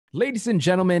Ladies and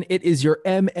gentlemen, it is your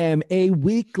MMA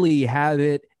Weekly. Have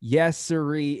it? Yes,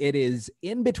 sirree. It is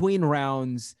in between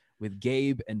rounds with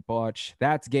Gabe and Poch.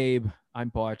 That's Gabe.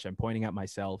 I'm Poch. I'm pointing at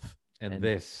myself. And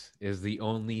this is the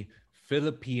only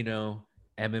Filipino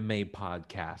MMA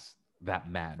podcast that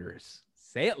matters.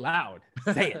 Say it loud.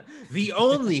 Say it. The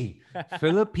only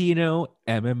Filipino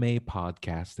MMA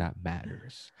podcast that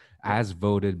matters, as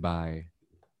voted by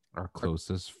our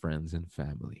closest friends and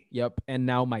family. Yep. And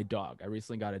now my dog. I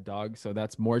recently got a dog, so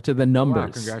that's more to the numbers.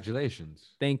 Wow,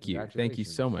 congratulations. Thank you. Thank you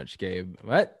so much, Gabe.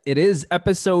 But it is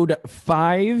episode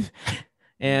 5.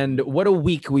 And what a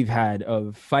week we've had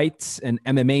of fights and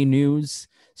MMA news,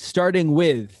 starting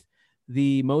with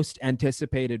the most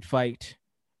anticipated fight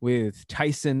with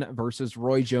Tyson versus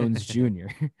Roy Jones Jr.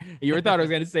 You ever thought I was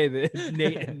going to say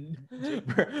the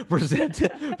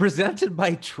presented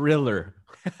by Triller.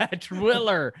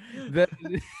 Triller.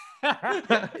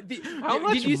 How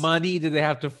much money did they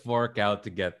have to fork out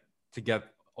to get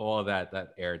all that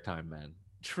airtime, man?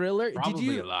 Triller?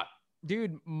 Probably a lot.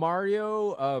 Dude,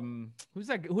 Mario, who's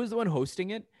the one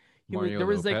hosting it? Mario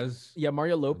Lopez.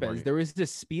 Mario Lopez. There was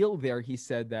this spiel there. He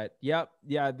said that,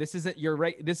 this isn't, you're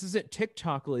right. This isn't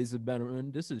TikTok, ladies and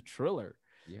gentlemen. This is Triller.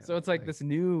 Yeah, so it's like this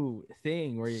new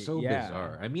thing where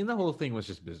bizarre. I mean, the whole thing was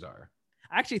just bizarre.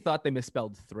 I actually thought they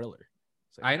misspelled Thriller.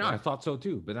 Like, I know, I thought so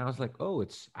too. But I was like, oh,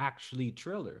 it's actually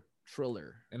Triller.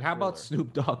 Triller. And how about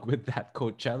Snoop Dogg with that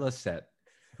Coachella set?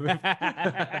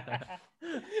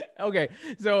 Okay,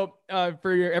 so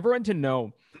for everyone to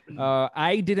know,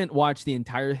 I didn't watch the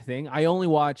entire thing. I only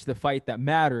watched the fight that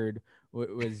mattered.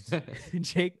 Was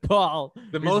Jake Paul,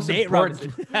 the most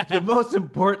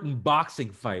important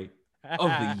boxing fight of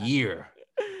the year.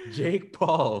 Jake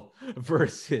Paul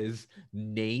versus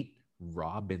Nate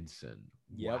Robinson.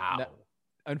 Yep. Wow.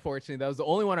 Unfortunately, that was the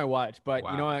only one I watched. But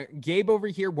you know, Gabe over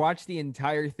here watched the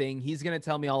entire thing. He's gonna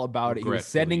tell me all about it. He was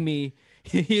sending me.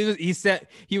 He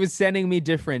was sending me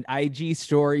different IG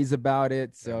stories about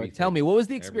it. So tell me, what was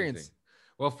the experience?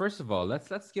 Well, first of all,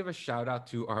 let's give a shout out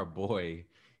to our boy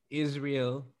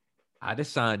Israel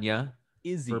Adesanya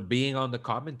for being on the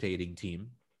commentating team.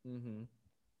 Mm-hmm.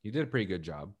 He did a pretty good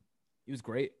job. He was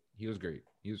great.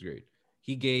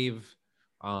 He gave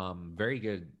very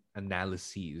good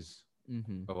analyses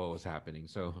of what was happening.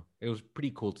 So it was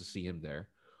pretty cool to see him there.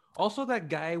 Also, that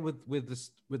guy with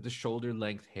the shoulder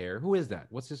length hair. Who is that?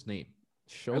 What's his name?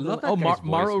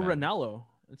 Mauro Ranallo.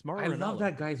 It's Mauro Ranallo. I love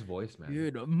that guy's voice, man.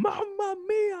 Dude, Mamma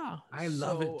Mia! I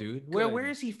love it, dude. Where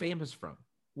is he famous from?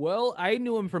 Well, I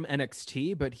knew him from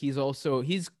NXT, but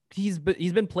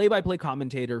he's been play-by-play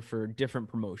commentator for different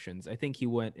promotions. I think he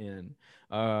was in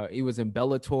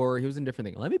Bellator. He was in different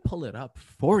things. Let me pull it up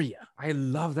for you. I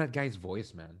love that guy's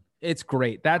voice, man. It's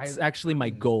great. That's actually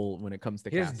my goal when it comes to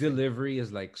his casting. Delivery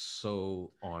is like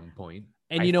so on point.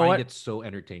 And you know what? It's so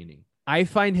entertaining. I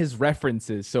find his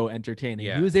references so entertaining.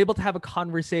 Yeah. He was able to have a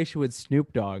conversation with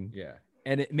Snoop Dogg. Yeah.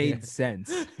 And it made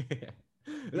sense.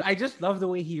 I just love the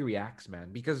way he reacts, man,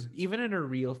 because even in a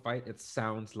real fight, it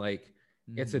sounds like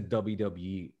it's a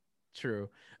WWE. True.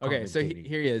 Okay, so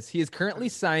here he is. He is currently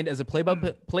signed as a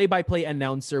play-by-play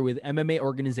announcer with MMA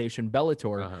organization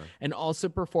Bellator, and also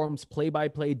performs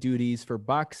play-by-play duties for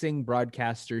boxing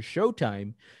broadcaster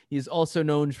Showtime. He is also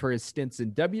known for his stints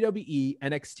in WWE,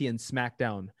 NXT, and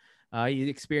SmackDown. He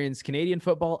experienced Canadian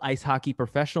football, ice hockey,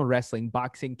 professional wrestling,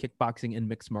 boxing, kickboxing, and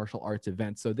mixed martial arts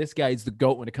events. So this guy is the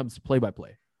GOAT when it comes to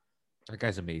play-by-play. That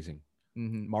guy's amazing.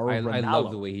 Mauro I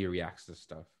love the way he reacts to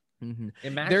stuff.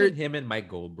 Imagine him and Mike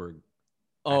Goldberg.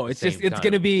 Oh, it's just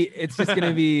gonna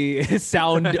be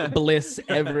sound bliss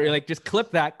like just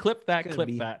clip that.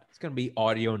 It's gonna be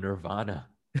audio nirvana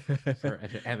for an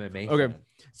MMA. Okay.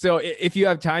 So if you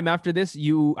have time after this,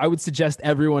 I would suggest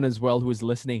everyone as well who is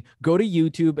listening, go to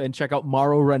YouTube and check out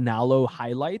Mauro Ranallo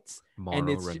highlights.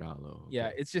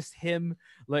 It's just him.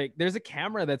 Like there's a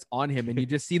camera that's on him and you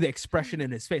just see the expression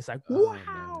in his face. Like,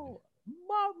 wow,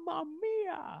 Mamma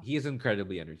Mia. He is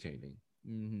incredibly entertaining.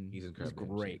 He's incredibly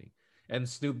great. And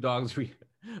Snoop Dogg's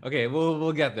okay,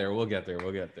 we'll get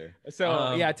there.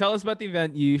 So tell us about the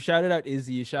event. You shouted out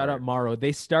Izzy, you shout out Mauro.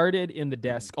 They started in the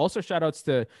desk. Also shout outs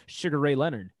to Sugar Ray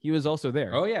Leonard. He was also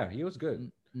there. Oh yeah, he was good.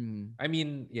 I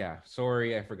mean,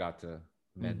 sorry, I forgot to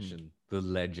mention the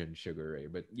legend Sugar Ray,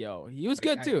 but he was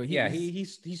good too.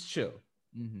 He's chill.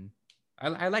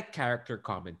 I like character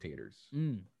commentators.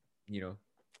 You know.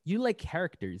 You like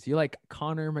characters. You like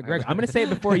Conor McGregor. I'm going to say it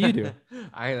before you do.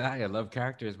 I love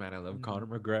characters, man. I love Conor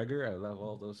McGregor. I love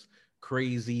all those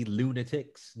crazy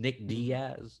lunatics. Nick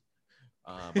Diaz.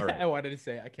 All right. I wanted to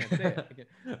say I can't say it. I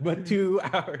can't. But 2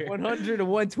 hours. 100 to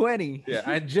 120. Yeah,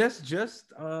 and just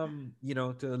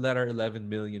to let our 11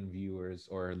 million viewers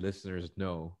or listeners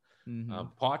know,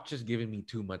 Potch is giving me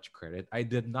too much credit. I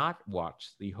did not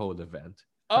watch the whole event.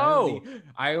 Oh,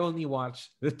 I only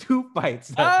watched the 2 fights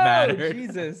that mattered.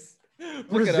 Jesus.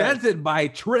 Presented by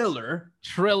Triller.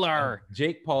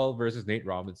 Jake Paul versus Nate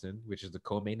Robinson, which is the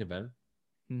co-main event,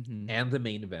 and the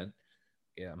main event,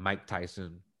 Mike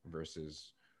Tyson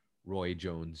versus Roy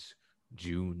Jones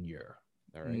Jr.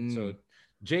 All right. So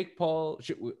Jake Paul,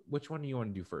 which one do you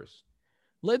want to do first?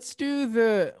 Let's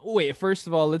do first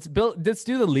of all, let's do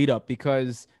the lead up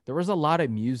because there was a lot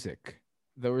of music.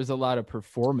 There was a lot of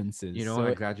performances.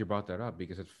 I'm glad you brought that up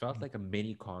because it felt like a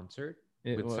mini concert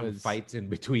with some fights in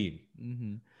between.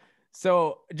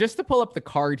 So just to pull up the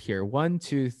card here, 1,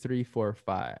 2, 3, 4,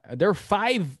 5. There are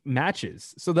 5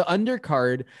 matches. So the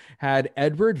undercard had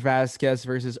Edward Vasquez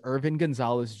versus Irvin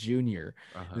Gonzalez Jr.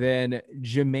 Then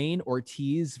Jermaine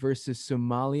Ortiz versus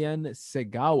Somalian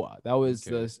Segawa. That was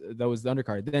the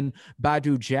undercard. Then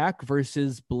Badu Jack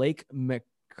versus Blake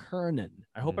McKernan.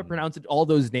 I hope I pronounced all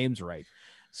those names right.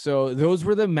 So those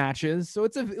were the matches. So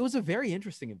it was a very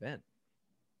interesting event.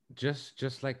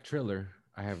 Just like Triller.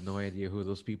 I have no idea who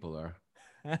those people are.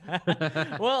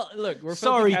 Well, look, we're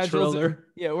sorry, Triller.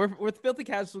 Yeah, we're filthy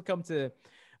casuals who come to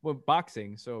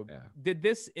boxing. So, did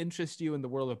this interest you in the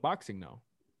world of boxing?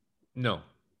 No,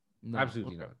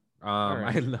 absolutely not.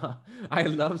 Right. I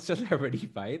love celebrity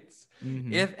fights.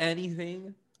 If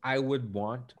anything, I would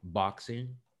want boxing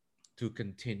to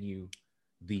continue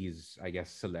these, I guess,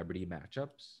 celebrity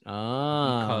matchups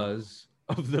because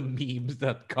of the memes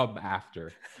that come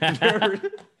after.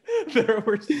 There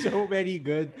were so many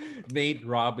good Nate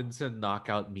Robinson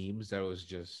knockout memes that was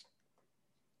just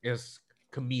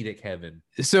comedic heaven.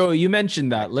 So you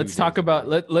mentioned that. Let's talk about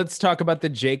the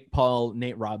Jake Paul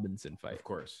Nate Robinson fight. Of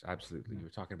course, absolutely. We're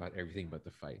talking about everything but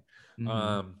the fight.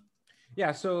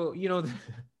 So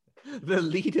the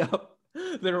lead up,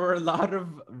 there were a lot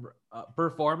of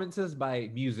performances by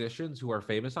musicians who are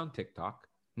famous on TikTok.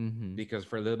 Because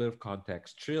for a little bit of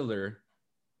context, Triller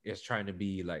is trying to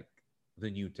be like the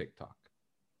new TikTok,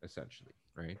 essentially,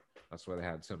 right? That's why they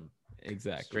had some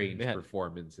strange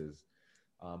performances.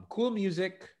 Cool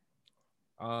music.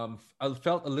 I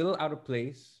felt a little out of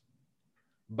place,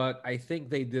 but I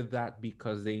think they did that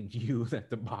because they knew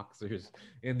that the boxers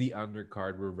in the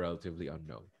undercard were relatively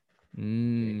unknown.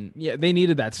 Okay. Yeah, they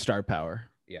needed that star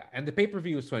power. Yeah, and the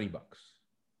pay-per-view was $20,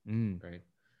 right?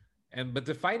 But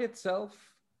the fight itself,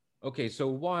 okay, so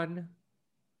one,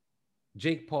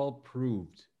 Jake Paul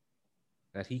proved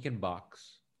that he can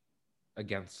box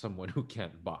against someone who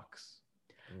can't box.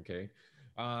 Okay.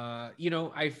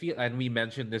 I feel, and we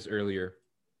mentioned this earlier,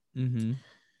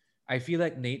 I feel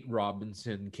like Nate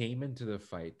Robinson came into the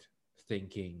fight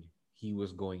thinking he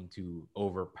was going to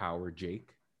overpower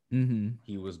Jake.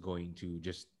 He was going to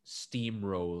just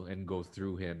steamroll and go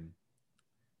through him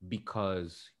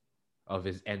because of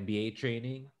his NBA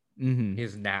training,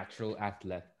 his natural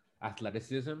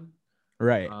athleticism.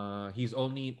 Right. He's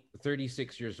only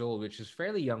 36 years old, which is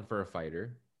fairly young for a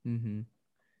fighter. And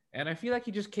I feel like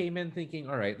he just came in thinking,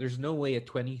 all right, there's no way a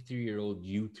 23-year-old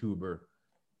YouTuber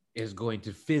is going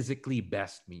to physically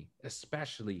best me,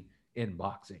 especially in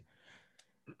boxing.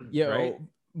 Yeah, right?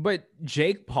 But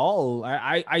Jake Paul,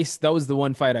 I that was the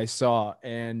one fight I saw,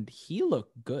 and he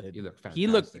looked good. He looked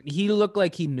fantastic. He looked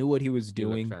like he knew what he was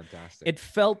doing. He looked fantastic. It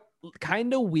felt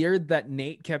kind of weird that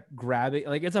Nate kept grabbing.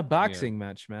 Like, it's a boxing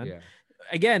match, man. Yeah.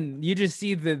 Again, you just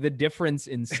see the difference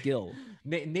in skill.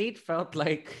 Nate felt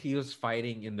like he was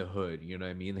fighting in the hood. You know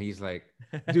what I mean? He's like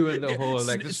doing the whole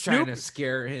like just trying to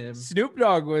scare him. Snoop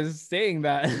Dogg was saying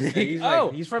that. He's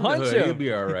from the hood. He'll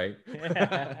be all right.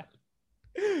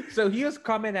 So he was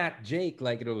coming at Jake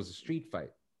like it was a street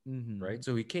fight, right?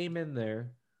 So he came in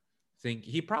there,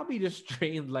 he probably just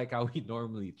trained like how he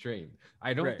normally trained.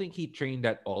 I don't think he trained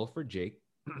at all for Jake.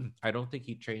 I don't think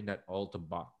he trained at all to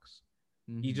box.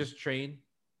 He just trained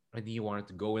and he wanted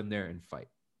to go in there and fight,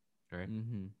 right?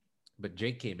 But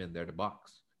Jake came in there to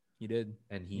box. He did,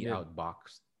 and he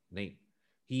outboxed Nate.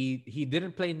 He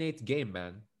didn't play Nate's game,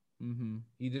 man.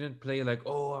 He didn't play like,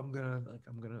 oh, I'm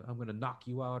gonna knock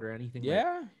you out or anything.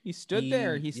 Yeah, he stood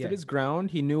there. He stood his ground.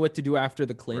 He knew what to do after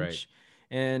the clinch,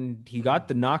 and he got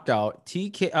the knockout. He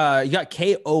got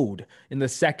KO'd in the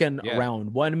second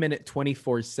round, 1 minute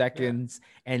 24 seconds,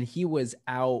 and he was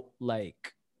out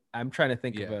like, I'm trying to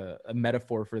think of a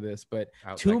metaphor for this, but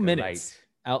out 2 minutes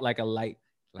out like a light.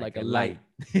 Like a light.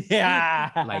 Yeah.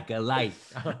 Like a light.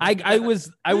 I was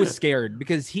scared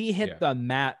because he hit the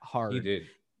mat hard. He did.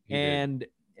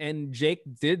 and Jake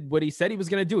did what he said he was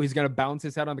going to do. He's going to bounce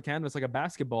his head on the canvas like a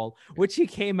basketball, which he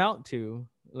came out to,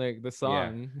 like the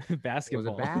song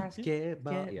Basketball. Was it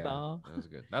basketball? Yeah, that was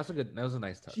good. That was a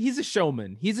nice touch. He's a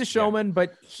showman.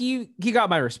 But he got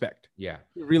my respect. Yeah.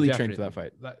 He really trained for that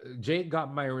fight. Jake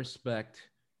got my respect.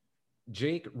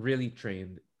 Jake really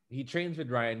trained. He trains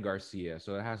with Ryan Garcia,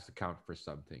 so it has to count for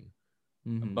something.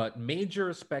 Mm-hmm. But major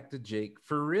respect to Jake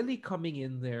for really coming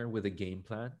in there with a game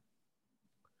plan.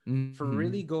 Mm-hmm. For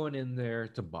really going in there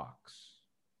to box.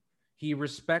 He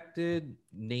respected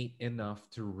Nate enough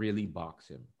to really box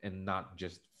him and not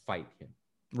just fight him.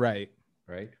 Right.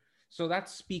 So that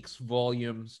speaks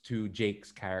volumes to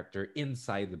Jake's character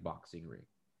inside the boxing ring.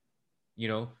 You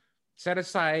know, set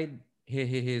aside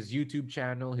his YouTube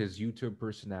channel, his YouTube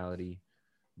personality.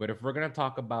 But if we're going to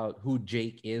talk about who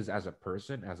Jake is as a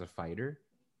person, as a fighter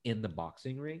in the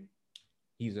boxing ring,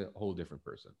 he's a whole different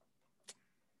person.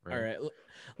 Right. All right,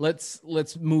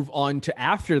 let's move on to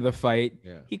after the fight.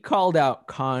 Yeah. He called out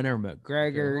Conor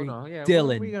McGregor,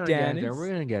 Dylan Dennis. We're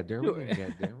gonna get there.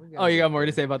 Oh, you got more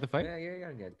to say about the fight? Yeah, you're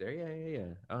gonna get there. Yeah.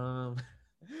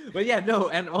 But yeah, no,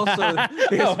 and also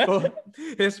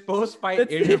his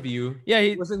post-fight interview.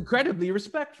 He was incredibly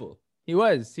respectful. He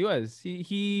was. He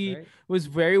was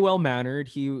very well mannered.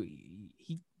 He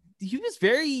was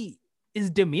very. His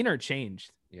demeanor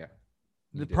changed. Yeah.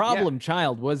 The problem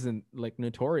child wasn't like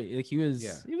notorious. Like he was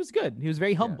good. He was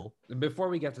very humble. Yeah. Before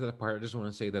we get to that part, I just want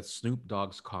to say that Snoop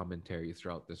Dogg's commentary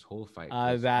throughout this whole fight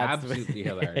was absolutely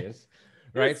hilarious.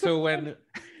 Right? So when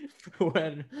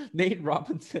Nate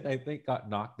Robinson, I think, got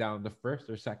knocked down the first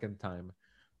or second time,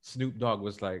 Snoop Dogg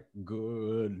was like,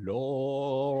 "Good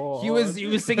Lord." He was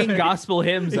singing gospel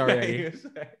hymns already.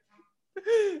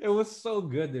 It was so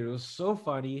good, dude. It was so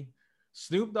funny.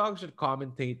 Snoop Dogg should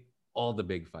commentate all the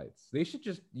big fights. They should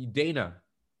just Dana.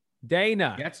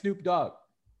 Get Snoop Dogg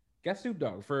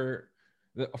for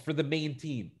the main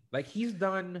team. Like he's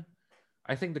done,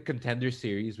 I think, the Contender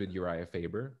Series with Uriah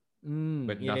Faber,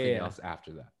 but nothing else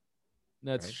after that.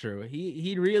 That's true.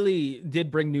 He really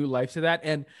did bring new life to that.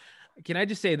 And can I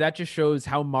just say that just shows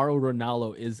how Mauro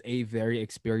Ranallo is a very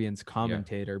experienced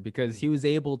commentator because he was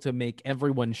able to make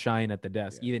everyone shine at the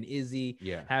desk. Even Izzy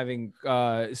having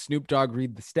Snoop Dogg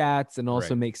read the stats and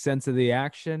also make sense of the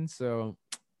action. So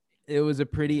it was a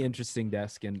pretty interesting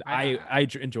desk, and I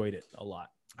enjoyed it a lot.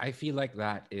 I feel like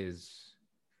that is,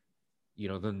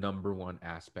 the number one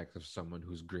aspect of someone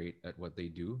who's great at what they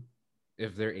do,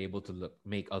 if they're able to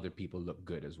make other people look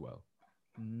good as well.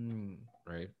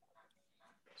 Right?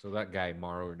 So that guy,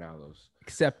 Mauro Ranallo.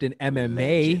 Except in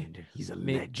MMA, he's a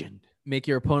legend. Make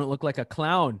your opponent look like a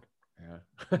clown. Yeah.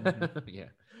 Yeah.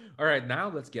 All right, now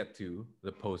let's get to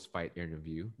the post-fight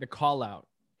interview. The call-out.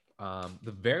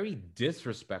 The very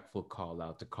disrespectful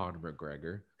call-out to Conor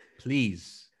McGregor.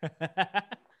 Please.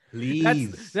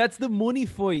 That's the money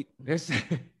fight.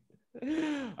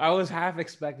 I was half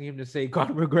expecting him to say,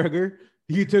 Conor McGregor,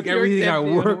 you took everything I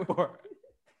worked for.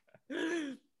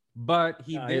 But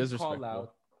he did call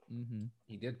out. Mm-hmm.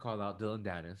 He did call out Dylan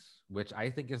Dennis, which I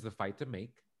think is the fight to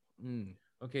make.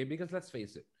 Okay, because let's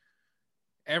face it,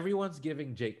 everyone's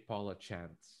giving Jake Paul a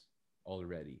chance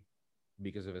already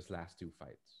because of his last two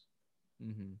fights.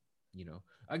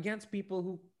 Against people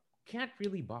who can't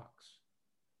really box.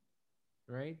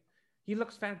 Right? He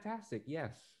looks fantastic,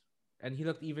 yes. And he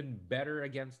looked even better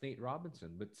against Nate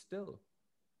Robinson, but still.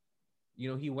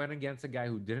 He went against a guy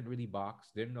who didn't really box,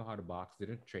 didn't know how to box,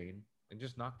 didn't train, and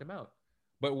just knocked him out.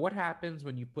 But what happens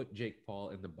when you put Jake Paul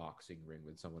in the boxing ring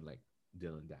with someone like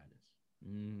Dylan Dennis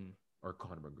or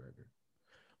Conor McGregor?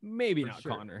 Maybe not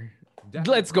Conor.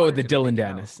 Let's go with the Dylan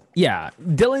Dennis. Yeah.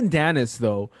 Dylan Dennis,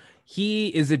 though, he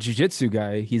is a jiu-jitsu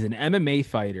guy. He's an MMA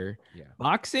fighter. Yeah.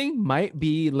 Boxing might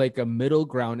be like a middle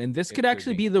ground, and this could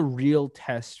actually be the real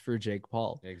test for Jake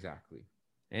Paul. Exactly.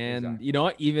 And you know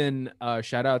what? Even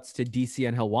shout outs to DC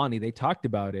and Helwani. They talked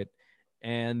about it.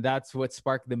 And that's what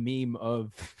sparked the meme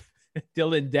of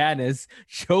Dylan Dennis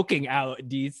choking out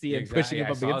DC and pushing him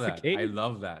up against the cage. I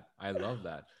love that.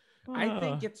 I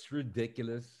think it's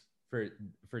ridiculous for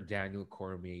Daniel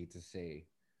Cormier to say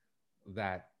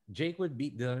that Jake would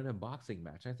beat Dylan in a boxing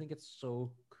match. I think it's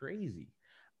so crazy.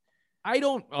 I'm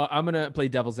going to play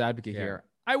devil's advocate here.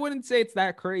 I wouldn't say it's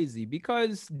that crazy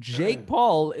because Jake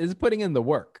Paul is putting in the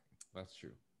work. That's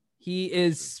true. He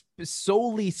is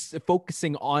solely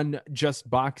focusing on just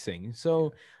boxing.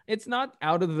 So it's not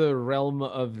out of the realm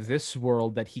of this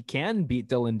world that he can beat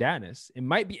Dylan Dennis.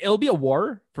 It'll be a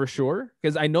war for sure.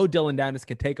 Because I know Dylan Dennis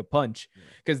can take a punch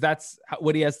because that's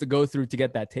what he has to go through to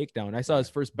get that takedown. I saw his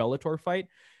first Bellator fight.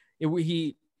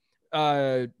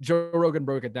 Joe Rogan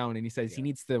broke it down and he says he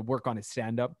needs to work on his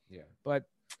stand-up. Yeah. But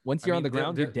Once you're on the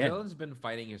ground, you're dead. Dylan's been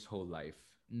fighting his whole life,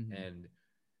 and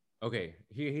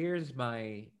here's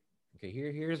my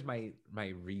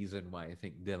reason why I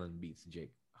think Dylan beats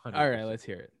Jake. 100%, all right, let's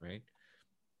hear it. Right,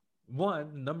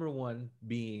 number one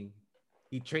being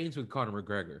he trains with Conor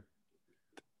McGregor.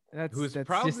 That's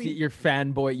probably just your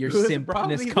fanboy, your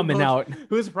simpness coming out.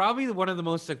 Who's probably one of the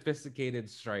most sophisticated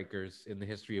strikers in the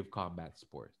history of combat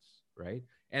sports, right?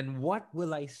 And what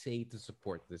will I say to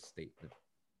support this statement?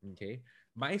 Okay,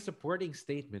 my supporting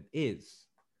statement is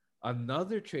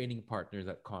another training partner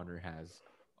that Conor has,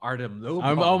 Artem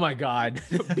Lobov. Oh my God,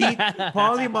 beat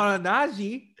Paulie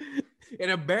Malignaggi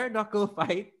in a bare knuckle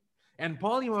fight, and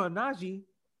Paulie Malignaggi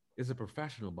is a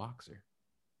professional boxer,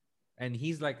 and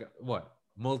he's like what?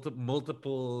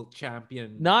 Multiple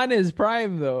champion. Not in his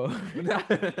prime though.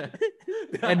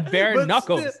 And bare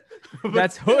knuckles.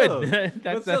 That's hood.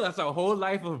 That's a whole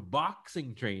life of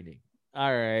boxing training.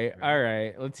 All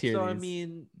right. Let's hear. So these. I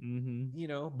mean,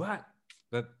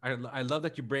 but I love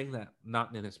that you bring that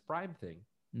not in his prime thing,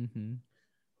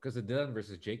 because the Dylan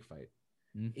versus Jake fight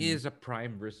is a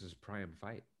prime versus prime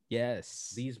fight.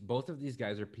 Yes, both of these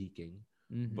guys are peaking.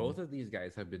 Both of these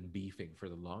guys have been beefing for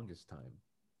the longest time.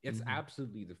 It's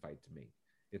absolutely the fight to make.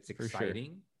 It's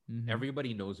exciting. Sure.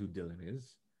 Everybody knows who Dylan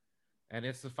is. And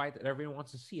it's the fight that everyone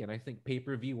wants to see. And I think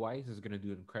pay-per-view wise is going to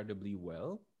do incredibly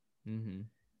well.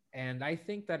 And I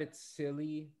think that it's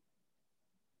silly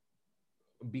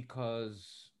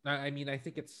because, I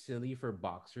think it's silly for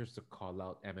boxers to call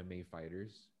out MMA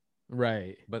fighters.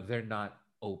 Right. But they're not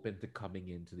open to coming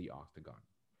into the octagon.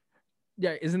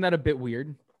 Yeah. Isn't that a bit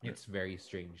weird? It's very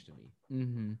strange to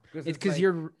me. It's because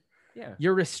you're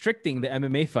restricting the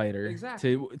MMA fighter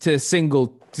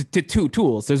to two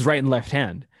tools. There's right and left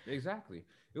hand. Exactly.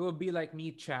 It would be like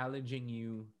me challenging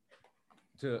you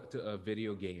to a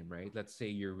video game, right? Let's say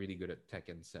you're really good at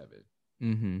Tekken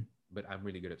 7, but I'm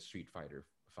really good at Street Fighter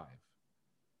 5.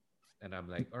 And I'm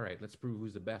like, all right, let's prove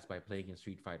who's the best by playing in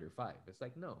Street Fighter 5. It's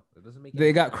like, no, that doesn't make.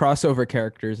 They got sense. Crossover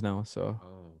characters now, so.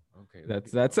 Oh, okay.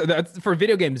 That's for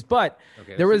video games, but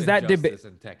there was that debate.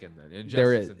 And Tekken then. Injustice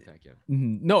there is. And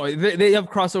Tekken. No, they have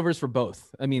crossovers for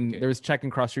both. I mean, there was Tekken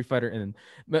Cross Street Fighter, and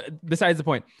but besides the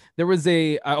point, I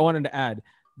wanted to add,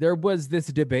 there was this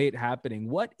debate happening.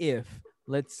 What if,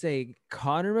 let's say,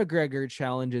 Conor McGregor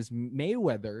challenges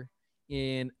Mayweather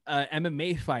in an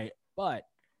MMA fight, but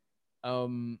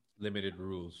limited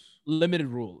rules.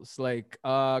 Like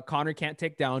Conor can't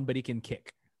take down, but he can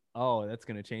kick. Oh, that's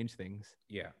gonna change things.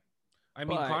 Yeah, I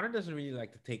mean, Conor doesn't really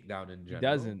like to take down in general. He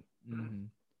doesn't.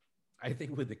 I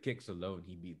think with the kicks alone,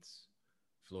 he beats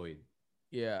Floyd.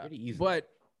 Yeah, pretty easy. But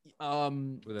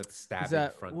with that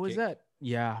stabbing front what was kick. that?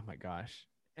 Yeah, my gosh.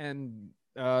 And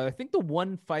I think the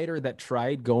one fighter that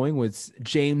tried going was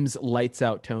James Lights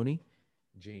Out Tony.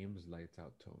 James Lights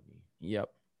Out Tony. Yep,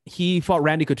 he fought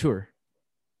Randy Couture.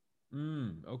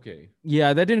 Okay.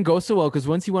 Yeah, that didn't go so well because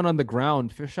once he went on the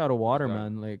ground, fish out of water,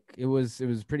 man. Like it was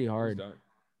pretty hard.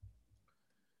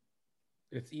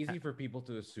 It's easy for people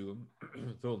to assume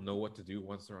they'll know what to do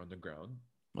once they're on the ground.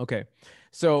 Okay,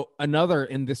 so another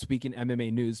in this week in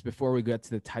MMA news before we get to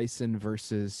the Tyson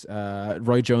versus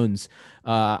Roy Jones.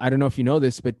 I don't know if you know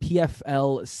this, but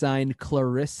PFL signed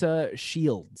Clarissa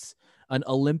Shields, an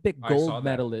Olympic gold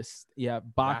medalist. Yeah,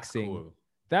 boxing. That's cool.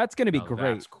 That's going to be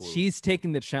great. Cool. She's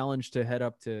taking the challenge to head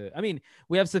up to, I mean,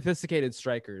 we have sophisticated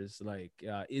strikers like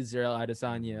Israel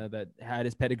Adesanya that had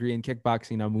his pedigree in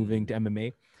kickboxing, now moving to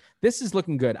MMA. This is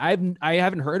looking good. I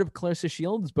haven't heard of Clarissa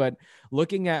Shields, but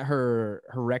looking at her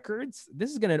records,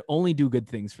 this is going to only do good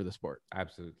things for the sport.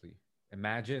 Absolutely.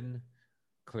 Imagine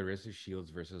Clarissa Shields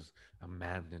versus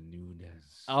Amanda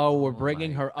Nunes. Oh, we're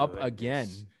bringing her up again.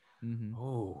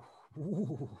 Oh.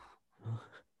 Ooh.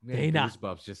 Dana.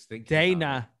 Goosebumps just thinking.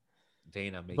 Dana,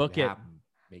 make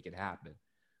it happen.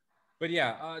 But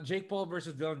yeah, Jake Paul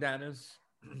versus Dylan Dennis,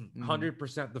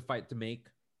 100% the fight to make.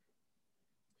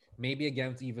 Maybe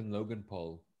against even Logan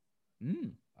Paul,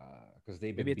 because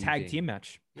they've been maybe a tag team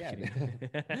match. Yeah,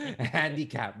 a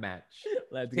handicap match.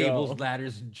 Let's Tables, go.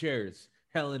 ladders, and chairs.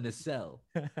 Hell in a cell.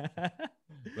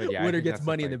 But yeah, winner gets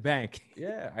money in the bank.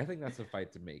 Yeah, I think that's a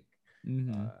fight to make.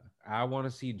 I want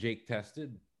to see Jake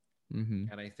tested.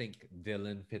 And I think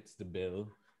Dylan fits the bill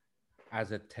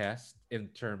as a test in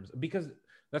terms, because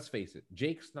let's face it,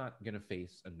 Jake's not going to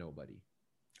face a nobody.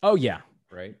 Oh, yeah.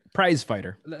 Right? Prize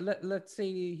fighter. Let's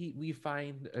say we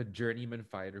find a journeyman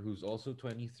fighter who's also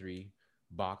 23,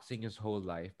 boxing his whole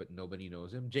life, but nobody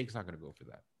knows him. Jake's not going to go for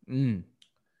that.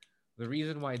 The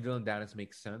reason why Dylan Dennis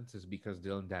makes sense is because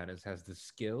Dylan Dennis has the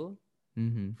skill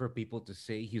for people to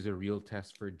say he's a real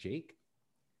test for Jake,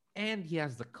 and he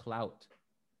has the clout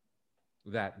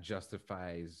that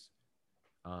justifies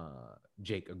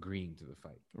Jake agreeing to the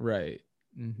fight. Right.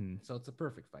 Mm-hmm. So it's a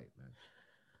perfect fight, man.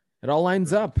 It all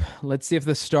lines up. Let's see if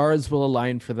the stars will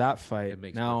align for that fight. It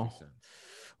makes now, perfect sense.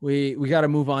 We got to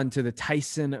move on to the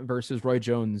Tyson versus Roy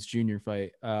Jones Jr.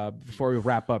 fight. Before we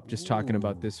wrap up, just talking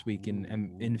about this week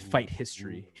in fight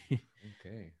history.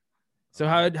 Okay. So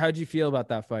how'd you feel about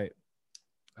that fight?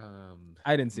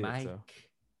 I didn't see Mike, it. So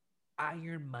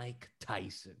Iron Mike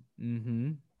Tyson.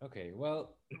 Mm-hmm. Okay,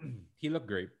 well, he looked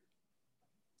great.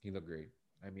 I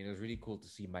mean, it was really cool to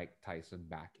see Mike Tyson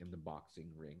back in the boxing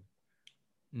ring.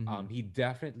 Mm-hmm. He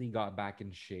definitely got back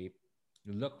in shape.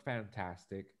 He looked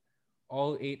fantastic.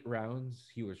 All 8 rounds,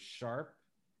 he was sharp.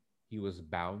 He was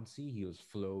bouncy. He was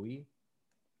flowy.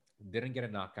 Didn't get a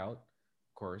knockout.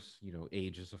 Of course,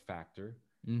 age is a factor.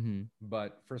 Mm-hmm.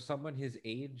 But for someone his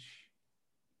age,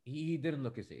 he didn't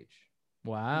look his age.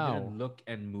 Wow. He didn't look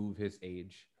and move his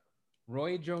age.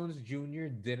 Roy Jones Jr.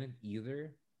 didn't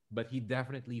either, but he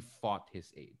definitely fought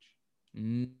his age.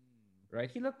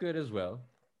 Right? He looked good as well,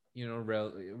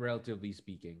 relatively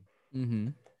speaking. Mm-hmm.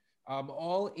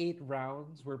 All 8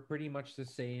 rounds were pretty much the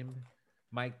same.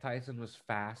 Mike Tyson was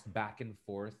fast, back and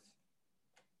forth,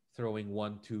 throwing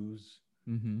 1-2s.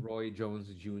 Mm-hmm. Roy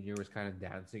Jones Jr. was kind of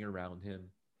dancing around him.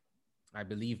 I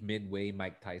believe midway,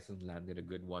 Mike Tyson landed a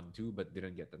good 1-2, but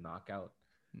didn't get the knockout.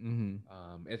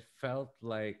 Mm-hmm. It felt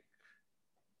like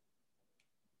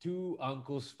 2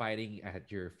 uncles fighting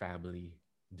at your family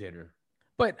dinner.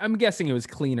 But I'm guessing it was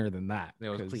cleaner than that. It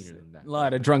was cleaner than that. A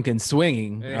lot of drunken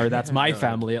swinging, or that's my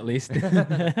family at least.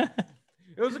 It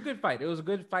was a good fight. It was a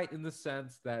good fight in the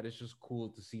sense that it's just cool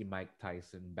to see Mike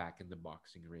Tyson back in the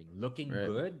boxing ring, looking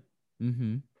good,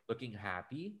 looking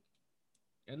happy,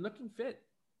 and looking fit.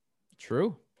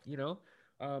 True.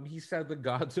 He said the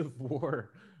gods of war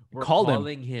were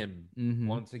calling him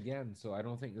once again. So I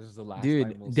don't think this is the last time.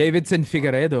 Dude, we'll Davidson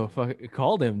Figueiredo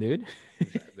called him, dude.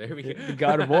 There we go. The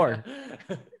god of war.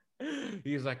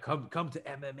 He's like, come to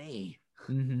MMA.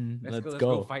 Let's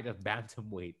go fight at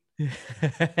bantamweight.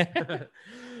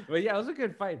 But yeah, it was a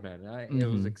good fight, man.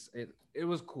 It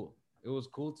was cool. It was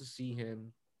cool to see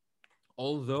him.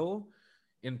 Although,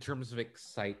 in terms of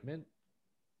excitement,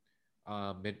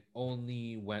 it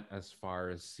only went as far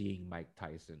as seeing Mike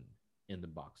Tyson in the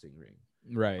boxing ring.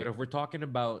 Right. But if we're talking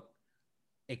about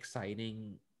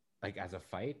exciting, like as a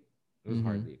fight, it was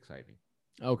hardly exciting.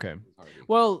 Okay.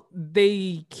 Well,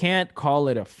 they can't call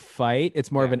it a fight.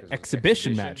 It's more of an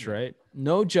exhibition match, right?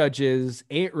 No judges,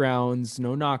 8 rounds,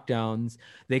 no knockdowns.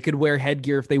 They could wear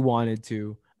headgear if they wanted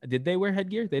to. Did they wear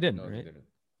headgear? They didn't, right?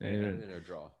 They ended in a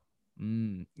draw.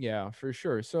 Yeah, for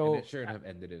sure. So and it shouldn't have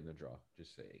ended in a draw,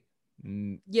 just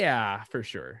saying. Yeah, for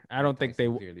sure. I don't think they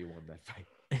clearly won that fight.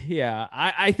 Yeah,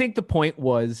 I think the point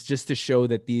was just to show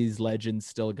that these legends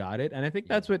still got it. And I think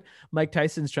that's what Mike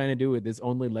Tyson's trying to do with his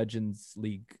Only Legends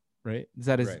League, right? Is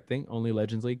that his thing? Only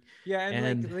Legends League? Yeah,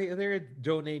 and like, they're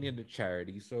donating to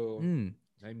charity. So,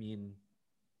 I mean,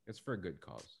 it's for a good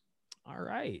cause. All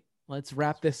right. Let's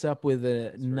wrap this up with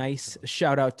a nice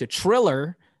shout out to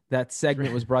Triller. That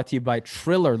segment was brought to you by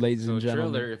Triller, ladies and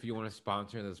gentlemen. Triller, if you want to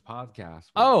sponsor this podcast,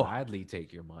 we'll gladly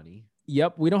take your money.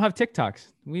 Yep, we don't have TikToks.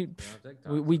 We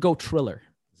go Triller.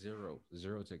 Zero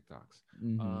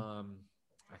TikToks.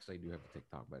 Actually, I do have a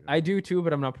TikTok, but I do too,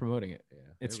 but I'm not promoting it. Yeah,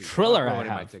 it's Triller. I have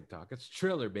my TikTok. It's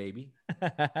Triller, baby.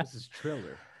 This is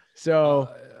Triller.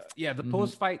 So, the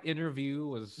post-fight interview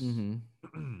was,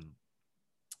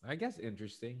 I guess,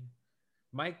 interesting.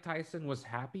 Mike Tyson was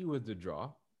happy with the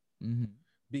draw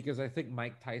because I think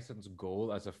Mike Tyson's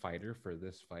goal as a fighter for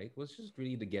this fight was just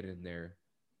really to get in there,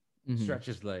 stretch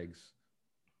his legs,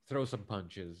 throw some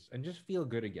punches, and just feel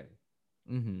good again.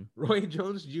 Roy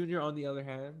Jones Jr., on the other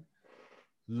hand,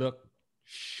 looked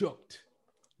shocked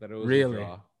that it was a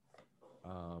draw.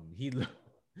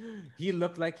 He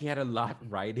looked like he had a lot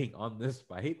riding on this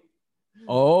fight.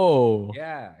 Oh.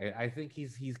 Yeah, I think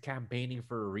he's campaigning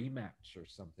for a rematch or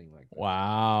something like that.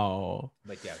 Wow.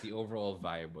 But yeah, the overall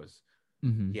vibe was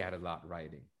he had a lot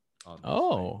riding on this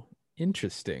fight.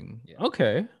 Interesting. Yeah.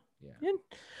 Okay. Yeah.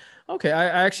 Okay,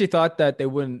 I actually thought that they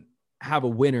wouldn't have a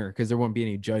winner because there won't be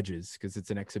any judges because it's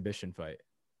an exhibition fight.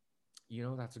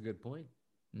 That's a good point.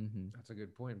 That's a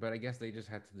good point. But I guess they just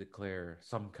had to declare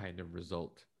some kind of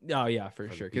result. Oh, yeah, for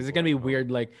sure. Because it's going to be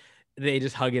weird. Like, they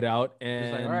just hug it out.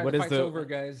 And like, all right, what is the over,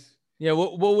 guys? Yeah,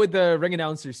 what would the ring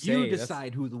announcer say? You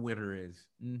decide who the winner is.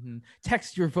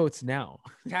 Text your votes now.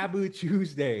 Taboo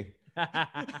Tuesday.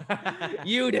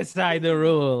 You decide the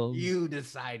rules. You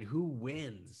decide who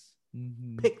wins.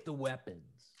 Pick the weapons.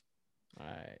 All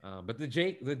right. But the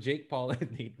Jake Paul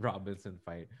and Nate Robinson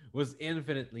fight was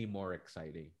infinitely more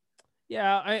exciting.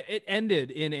 Yeah, it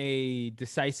ended in a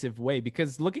decisive way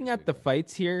because looking at the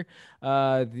fights here,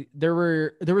 there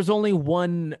was only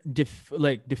one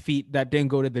defeat that didn't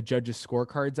go to the judges'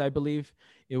 scorecards. I believe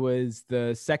it was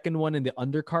the second one in the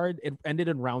undercard. It ended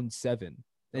in round 7,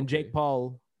 and Jake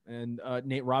Paul and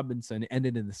Nate Robinson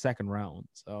ended in the second round.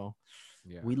 So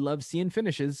we love seeing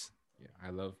finishes. Yeah,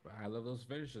 I love those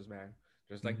finishes, man.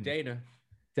 Just like Dana.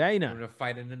 We're gonna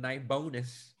fight in the night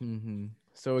bonus.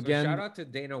 So again, shout out to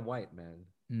Dana White,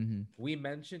 man. We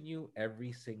mention you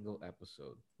every single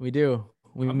episode. We do.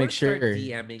 We make sure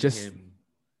DMing him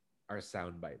our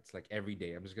sound bites like every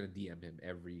day. I'm just gonna DM him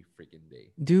every freaking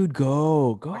day. Dude,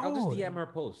 go. Like, I'll just DM our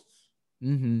posts.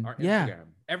 Our Instagram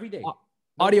every day.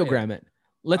 Audiogram it.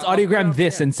 Let's audiogram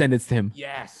this and send it to him.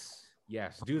 Yes.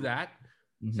 Do that.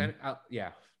 Send it out.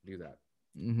 Yeah, do that.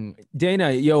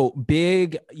 Dana,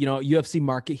 big, UFC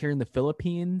market here in the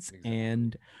Philippines,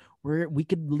 and we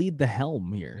could lead the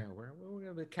helm here. Yeah,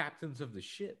 we're the captains of the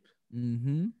ship.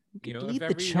 Lead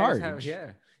the charge.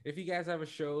 If you guys have a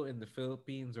show in the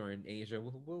Philippines or in Asia,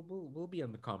 we'll be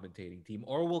on the commentating team,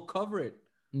 or we'll cover it.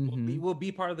 We'll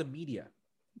be part of the media.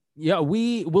 Yeah,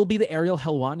 we will be the Ariel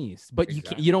Helwanis, but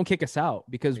you don't kick us out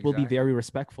because we'll be very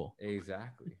respectful.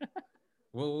 Exactly.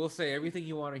 We'll say everything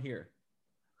you want to hear.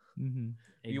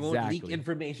 You won't leak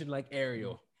information like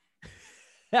Ariel.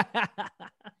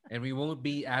 And we won't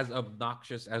be as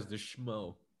obnoxious as the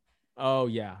schmo. Oh,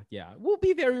 yeah. We'll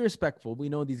be very respectful. We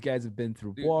know these guys have been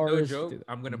through wars. No joke.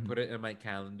 I'm going to put it in my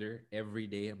calendar. Every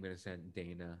day, I'm going to send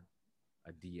Dana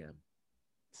a DM.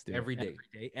 Every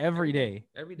day.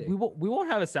 We won't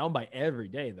have a soundbite every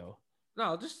day, though. No,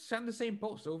 I'll just send the same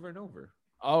post over and over.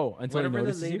 Oh, until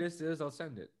whatever the latest is, I'll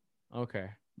send it. Okay.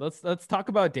 Let's talk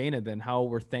about Dana then, how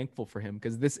we're thankful for him,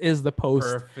 because this is the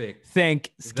post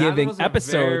Thanksgiving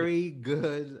episode. Very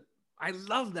good. I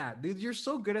love that, dude. You're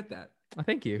so good at that.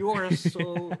 Thank you. You are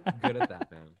so good at that,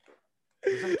 man.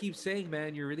 As I keep saying,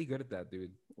 man, you're really good at that,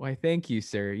 dude. Why, thank you,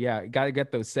 sir. Yeah, gotta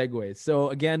get those segues. So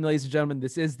again, ladies and gentlemen,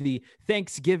 this is the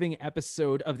Thanksgiving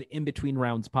episode of the In Between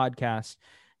Rounds podcast.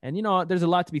 And there's a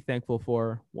lot to be thankful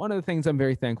for. One of the things I'm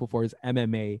very thankful for is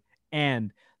MMA,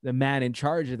 and the man in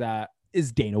charge of that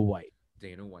is Dana White.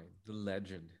 Dana White, the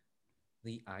legend,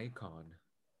 the icon,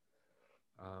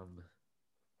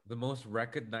 the most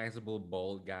recognizable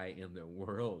bald guy in the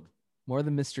world. More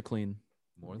than Mr. Clean.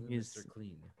 Mr.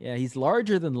 Clean. Yeah, he's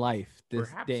larger than life.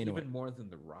 Perhaps Dana even more than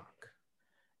The Rock.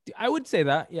 I would say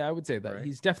that. Yeah, I would say that. Right?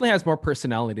 He definitely has more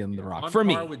personality than The Rock. On for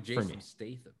me. With Jason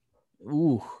Statham.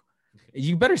 Ooh.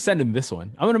 You better send him this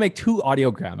one. I'm going to make 2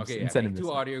 audiograms. Okay, send him 2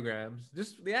 audiograms.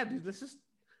 Dude, let's just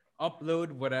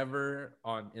upload whatever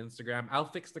on Instagram. I'll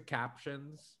fix the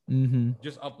captions.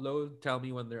 Just upload, tell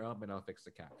me when they're up, and I'll fix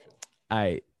the captions.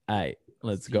 All right.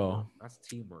 Let's go. That's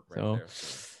teamwork there.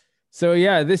 So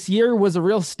yeah, this year was a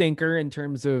real stinker in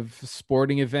terms of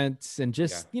sporting events and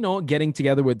just, getting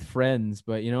together with friends.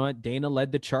 But you know what? Dana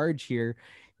led the charge here,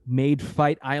 made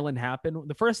Fight Island happen.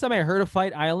 The first time I heard of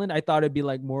Fight Island, I thought it'd be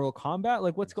like Mortal Kombat.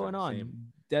 Like, what's going on? Same.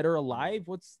 Dead or alive?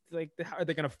 What's are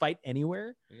they going to fight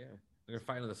anywhere? Yeah. They're going to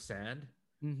fight on the sand.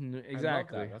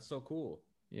 Exactly. That's so cool.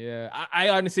 Yeah. I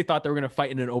honestly thought they were going to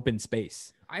fight in an open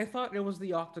space. I thought it was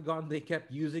the octagon they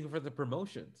kept using for the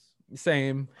promotions.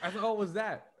 Same. I thought, what was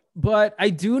that? But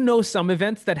I do know some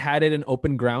events that had it in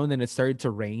open ground and it started to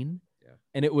rain. Yeah.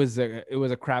 And it was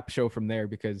a crap show from there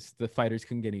because the fighters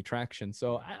couldn't get any traction.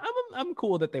 So I'm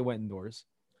cool that they went indoors.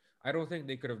 I don't think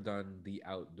they could have done the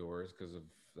outdoors because of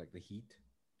like the heat.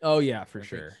 Oh yeah, for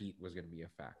sure. Heat was going to be a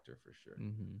factor for sure.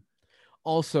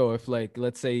 Also, if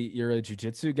let's say you're a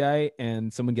jiu-jitsu guy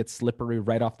and someone gets slippery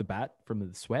right off the bat from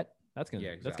the sweat, that's gonna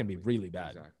be really bad.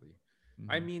 Exactly.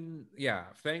 I mean, yeah,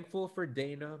 thankful for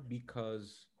Dana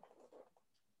because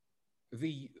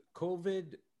the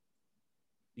COVID,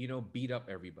 beat up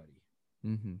everybody.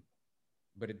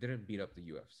 But it didn't beat up the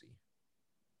UFC.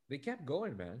 They kept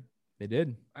going, man. They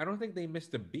did. I don't think they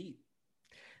missed a beat.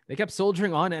 They kept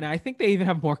soldiering on, and I think they even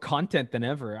have more content than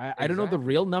ever. I don't know the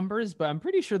real numbers, but I'm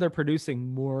pretty sure they're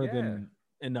producing more than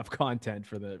enough content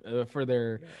for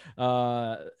their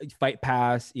Fight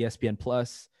Pass, ESPN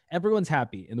Plus. Everyone's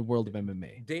happy in the world of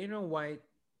MMA. Dana White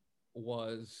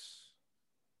was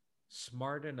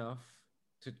smart enough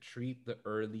to treat the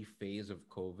early phase of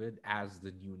COVID as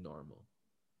the new normal.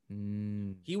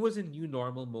 He was in new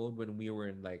normal mode when we were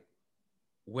in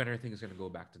when are things going to go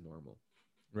back to normal?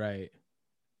 Right.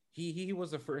 He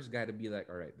was the first guy to be like,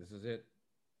 all right, this is it.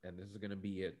 And this is going to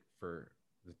be it for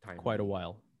the time. Quite a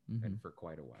while. And for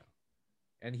quite a while.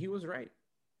 And he was right.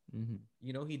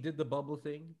 He did the bubble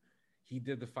thing. He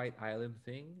did the Fight Island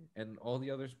thing. And all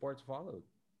the other sports followed.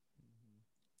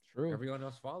 True. Everyone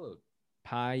else followed.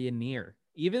 Pioneer.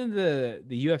 Even the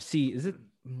UFC, is it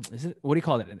what do you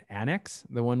call it? An annex?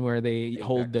 The one where they Apex,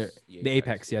 hold the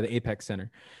Apex, yeah. The Apex Center.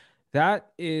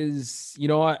 That is, you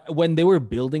know, when they were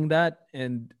building that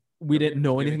and we didn't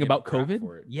know anything about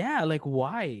COVID. Yeah, like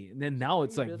why? And then now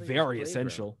it's like very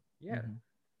essential. Yeah.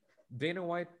 Mm-hmm. Dana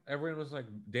White, everyone was like,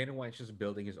 Dana White's just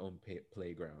building his own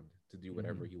playground to do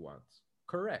whatever he wants.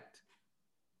 Correct.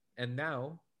 And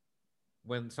now,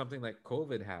 when something like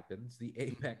COVID happens, the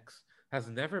Apex has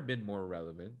never been more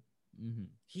relevant. Mm-hmm.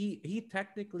 He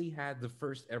technically had the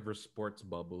first ever sports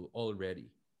bubble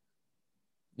already.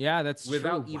 Yeah, that's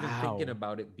without true. even thinking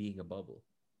about it being a bubble.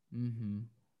 Mm-hmm.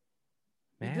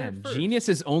 Man, genius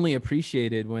is only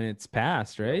appreciated when it's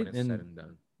past, right? Yeah, when it's said and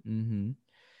done. Mm-hmm.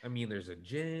 I mean, there's a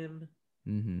gym.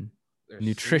 Mm-hmm.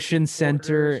 Nutrition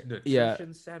center.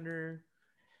 Nutrition center.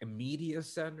 A media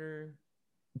center.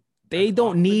 They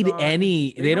don't need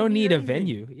any. They don't need a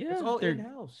venue. Yeah, it's all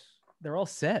in-house. They're all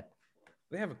set.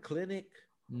 They have a clinic.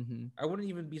 Mm-hmm. I wouldn't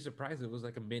even be surprised if it was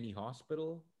like a mini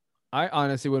hospital. I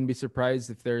honestly wouldn't be surprised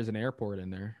if there's an airport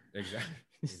in there.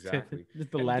 Exactly.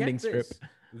 Just the landing strip.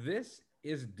 This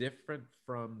is different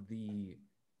from the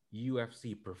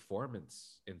UFC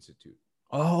Performance Institute.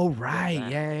 Oh, right.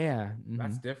 Yeah. Mm-hmm.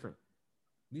 That's different.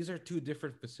 These are two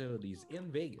different facilities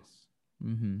in Vegas.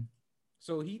 Mm-hmm.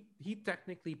 So he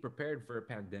technically prepared for a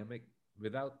pandemic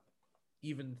without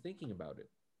even thinking about it.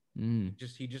 Mm.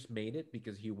 He just made it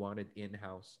because he wanted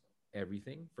in-house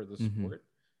everything for the sport.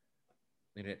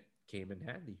 And it came in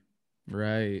handy.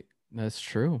 Right. That's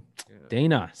true. Yeah.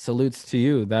 Dana, salutes to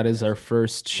you. That is our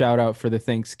first shout out for the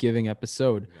Thanksgiving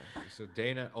episode. Exactly. So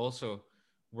Dana, also,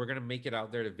 we're going to make it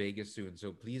out there to Vegas soon.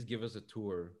 So please give us a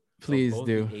tour. Please both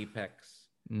do. The Apex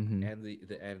and the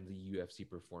UFC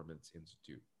Performance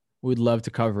Institute. We'd love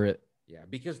to cover it. Yeah,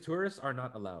 because tourists are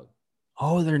not allowed.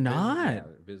 Oh, they're not?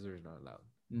 Visitors not allowed.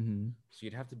 Mm-hmm. So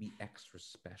you'd have to be extra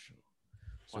special.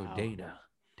 So wow. Dana,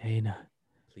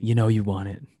 please. You know you want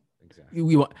it. Exactly.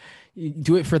 We want you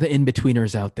do it for the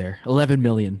in-betweeners out there. 11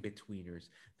 million. In-betweeners.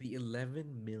 The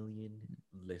 11 million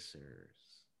listeners.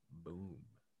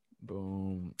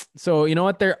 Boom. So you know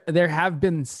what? There have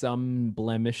been some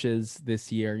blemishes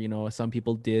this year. You know, some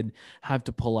people did have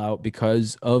to pull out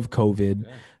because of COVID.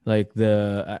 Yeah. Like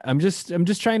I'm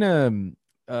just trying to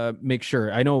make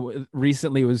sure. I know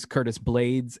recently it was Curtis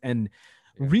Blades, and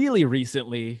really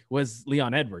recently was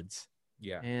Leon Edwards.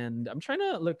 Yeah. And I'm trying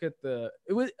to look at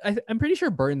I'm pretty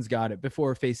sure Burns got it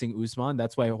before facing Usman.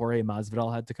 That's why Jorge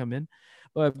Masvidal had to come in.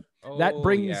 But that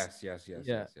brings yes.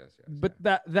 But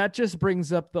that just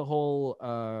brings up the whole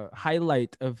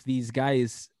highlight of these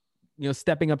guys, you know,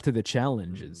 stepping up to the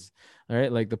challenges. All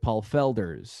right, like the Paul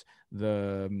Felders,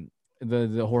 the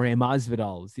Jorge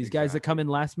Masvidals, these guys that come in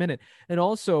last minute. And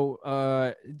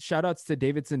also shout outs to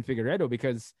Davidson Figueiredo,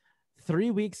 because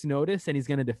 3 weeks notice and he's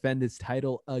going to defend his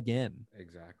title again.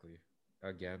 Exactly.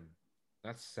 Again.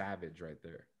 That's savage right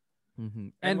there. Mm-hmm.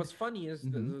 And what's funny is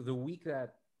the week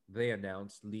that they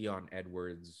announced Leon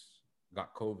Edwards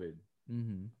got COVID,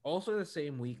 also the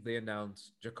same week they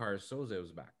announced Jakar Souza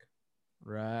was back.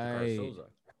 Right. Jakar Souza,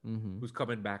 who's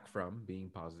coming back from being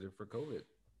positive for COVID.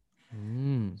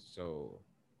 So,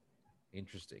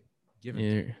 interesting.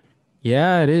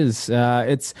 Yeah, it is.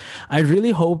 I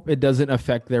really hope it doesn't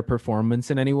affect their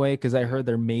performance in any way, because I heard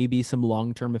there may be some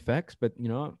long-term effects, but you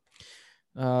know,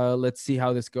 let's see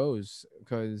how this goes,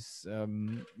 because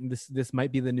this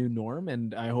might be the new norm,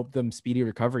 and I hope them speedy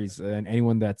recoveries, and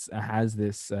anyone that's has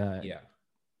this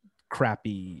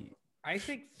crappy. I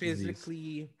think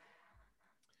physically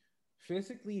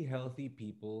healthy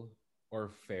people,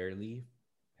 or fairly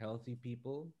healthy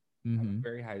people, have a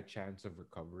very high chance of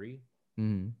recovery.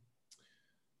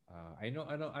 I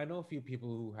know a few people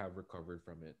who have recovered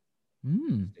from it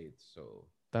in the States, so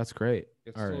that's great.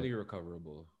 It's totally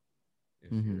recoverable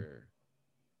if you're,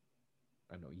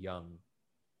 I don't know, young,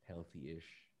 healthy-ish,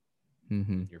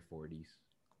 in your 40s.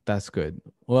 That's good.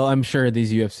 Well, I'm sure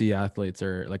these UFC athletes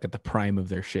are like at the prime of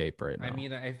their shape right now. I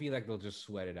mean, I feel like they'll just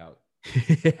sweat it out.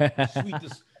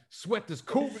 Sweat this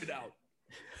COVID out.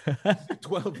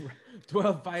 12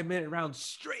 5-minute rounds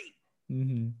straight.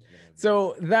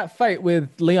 So that fight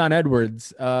with Leon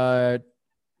Edwards, so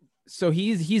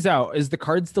he's out. Is the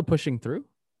card still pushing through?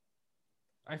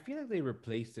 I feel like they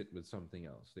replaced it with something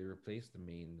else. They replaced the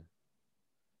main.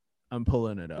 I'm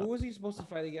pulling it up. Who was he supposed to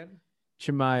fight again?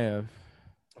 Chimaev.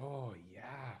 Oh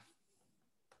yeah.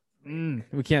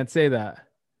 We can't say that.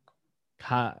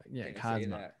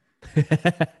 Cosmo.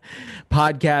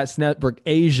 Podcast Network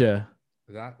Asia.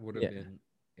 That would have been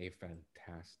a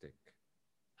fantastic.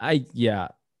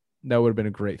 That would have been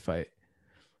a great fight.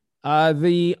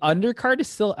 The undercard is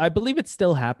still, I believe it's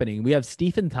still happening. We have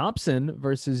Stephen Thompson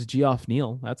versus Geoff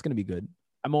Neal. That's gonna be good.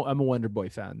 I'm a Wonder Boy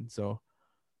fan, so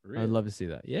Really? I'd love to see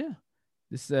that. Yeah.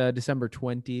 This December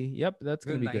 20. Yep, that's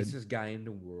gonna be good. The nicest guy in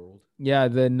the world. Yeah,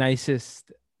 the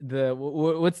nicest.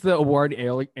 What's the award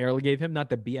Errol gave him? Not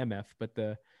the BMF, but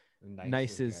the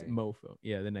nicest mofo.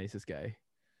 Yeah, the nicest guy.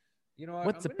 You know what?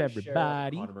 What's up,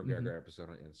 everybody? Conor McGregor episode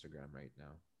on Instagram right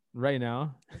now. Right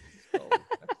now.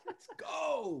 Let's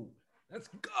go. Let's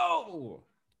go. All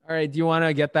right. Do you want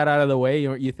to get that out of the way?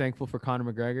 You thankful for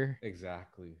Conor McGregor?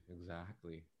 Exactly.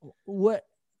 What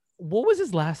was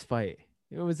his last fight?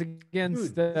 It was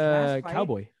against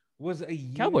Cowboy. Was a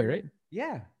year, Cowboy, right?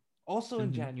 Yeah. Also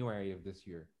in January of this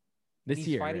year.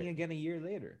 He's fighting again a year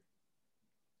later.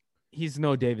 He's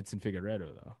no Davidson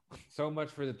Figueiredo, though. So much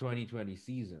for the 2020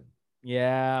 season.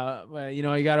 Yeah, well,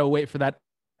 you got to wait for that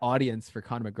audience for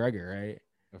Conor McGregor, right?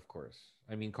 Of course.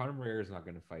 I mean, Conor McGregor is not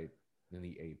going to fight in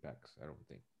the Apex, I don't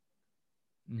think.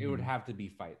 It would have to be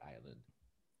Fight Island.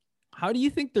 How do you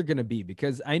think they're going to be?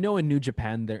 Because I know in New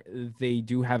Japan, they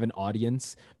do have an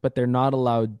audience, but they're not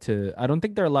allowed to. I don't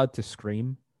think they're allowed to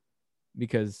scream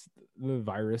because the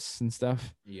virus and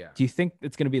stuff. Yeah. Do you think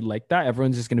it's going to be like that?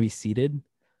 Everyone's just going to be seated?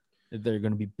 There are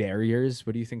going to be barriers?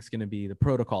 What do you think is going to be the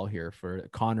protocol here for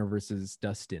Conor versus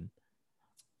Dustin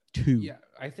 2? Yeah,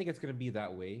 I think it's going to be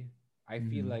that way. I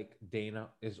feel like Dana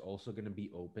is also going to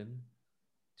be open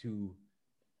to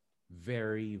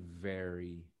very,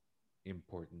 very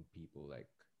important people, like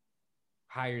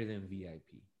higher than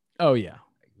VIP. Oh yeah,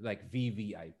 like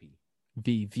VVIP.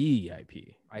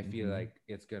 VVIP. I feel like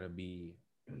it's gonna be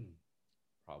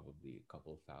probably a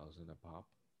couple thousand a pop.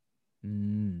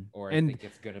 Or I think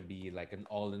it's gonna be like an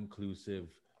all-inclusive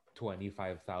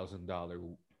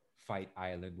 $25,000 Fight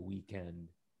Island weekend.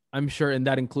 I'm sure, and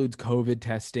that includes COVID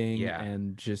testing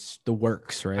and just the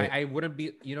works, right? I wouldn't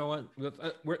be. You know what?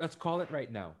 Let's call it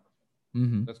right now.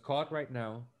 Let's call it right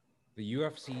now. The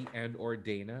UFC and or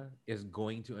Dana is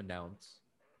going to announce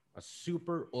a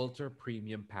super ultra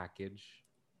premium package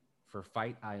for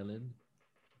Fight Island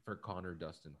for Conor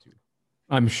Dustin 2.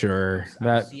 I'm sure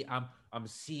I'm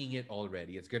seeing it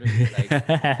already. It's gonna be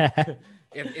like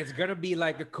it's gonna be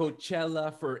like a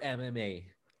Coachella for MMA.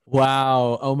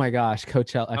 Wow! Oh my gosh,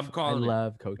 Coachella! I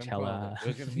love Coachella.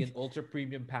 There's gonna be an ultra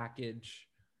premium package.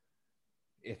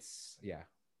 It's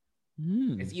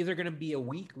It's either gonna be a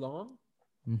week long.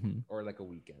 Or like a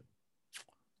weekend.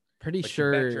 Pretty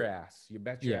sure. You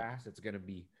bet your ass it's gonna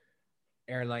be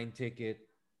airline ticket,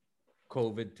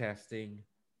 COVID testing,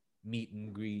 meet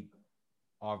and greet,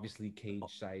 obviously cage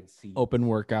side seats, open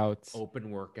workouts,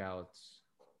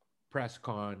 press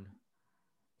con,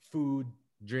 food,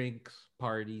 drinks,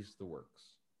 parties, the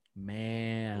works.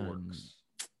 Man, the works.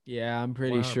 Yeah, I'm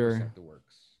pretty sure the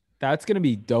works. That's gonna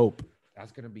be dope.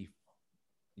 That's gonna be,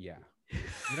 yeah.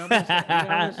 You know what I'm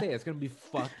gonna say? It's gonna be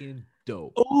fucking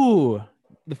dope. Ooh,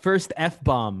 the first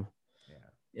F-bomb.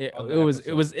 Yeah,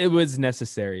 it was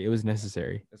necessary. It was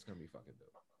necessary. It's gonna be fucking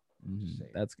dope.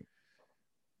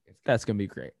 That's gonna be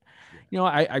great. Yeah.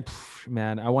 I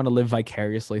want to live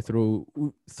vicariously through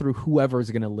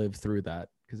whoever's gonna live through that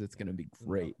because it's gonna be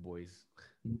great.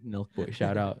 Milk boy,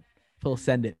 shout out. Phil,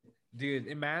 send it. Dude,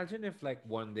 imagine if like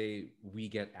one day we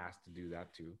get asked to do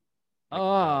that too. Like,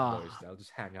 I'll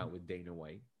just hang out with Dana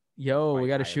White. Yo, we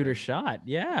got to shoot our shot.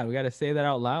 Yeah, we got to say that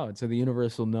out loud so the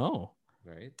universe will know.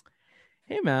 Right.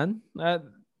 Hey, man.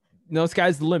 No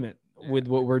sky's the limit with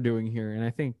what we're doing here. And I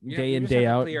think day in, day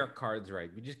out. Play our cards right.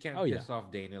 We just can't piss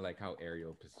off Dana like how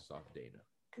Ariel pisses off Dana.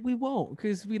 We won't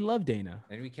because we love Dana.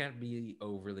 And we can't be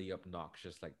overly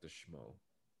obnoxious like the schmo.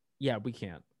 Yeah, we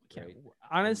can't. Right?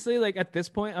 Honestly, like at this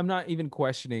point, I'm not even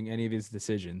questioning any of his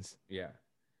decisions. Yeah.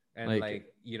 And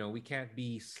we can't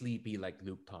be sleepy like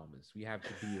Luke Thomas. We have to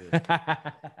be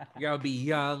we gotta be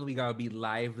young, we gotta be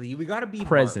lively, we gotta be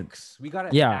present. Marks. We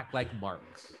gotta act like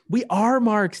marks. We are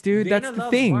marks, dude. Dana That's the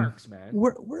thing. Marks, man.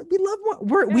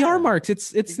 We are marks.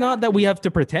 It's not that we have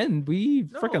to pretend. We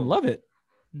freaking love it.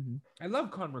 I love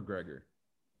Conor McGregor.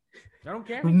 I don't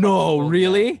care. No,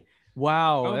 really?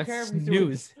 Wow, that's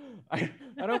news. I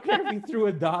don't care if he threw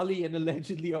a dolly and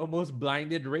allegedly almost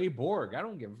blinded Ray Borg. I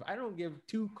don't give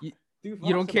two. You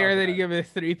don't care that he gave a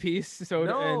 3-piece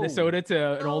soda and a soda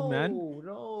to an old man?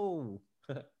 No.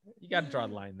 You got to draw a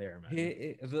line there, man.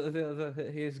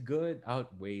 His good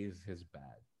outweighs his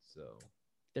bad. So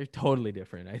they're totally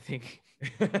different. I think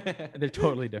they're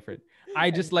totally different.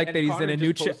 I just like that he's in a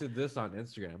new chapter. Posted this on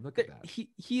Instagram. Look at that.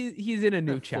 He's in a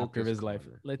new chapter of his life.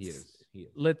 He is.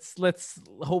 Let's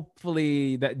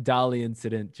hopefully that Dolly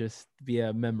incident just be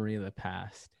a memory of the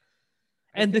past.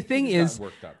 And the thing is,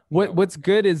 what's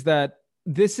good is that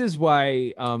this is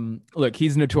why, look,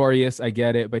 he's notorious. I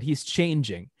get it, but he's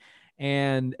changing.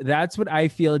 And that's what I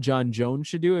feel Jon Jones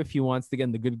should do if he wants to get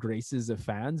in the good graces of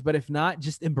fans. But if not,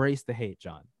 just embrace the hate,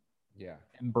 Jon. Yeah.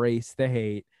 Embrace the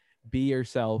hate, be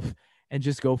yourself, and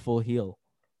just go full heel.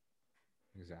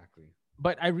 Exactly.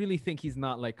 But I really think he's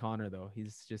not like Conor, though.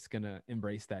 He's just gonna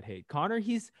embrace that hate. Conor,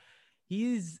 he's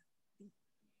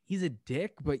a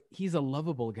dick, but he's a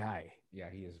lovable guy.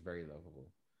 Yeah, he is very lovable.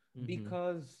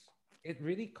 Because it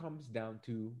really comes down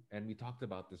to, and we talked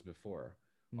about this before,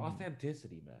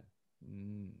 authenticity, man.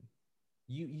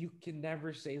 You can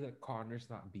never say that Conor's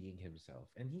not being himself,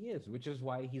 and he is, which is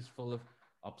why he's full of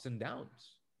ups and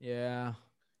downs. Yeah,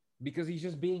 because he's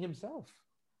just being himself.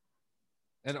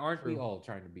 And aren't we all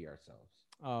trying to be ourselves?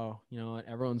 Oh, you know what?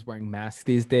 Everyone's wearing masks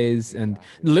these days, and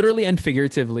literally and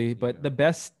figuratively. But the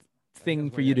best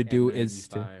thing for you to do is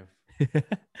to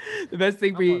the best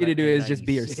thing for you to do is just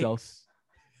be yourself.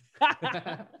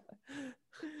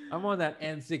 I'm on that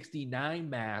N69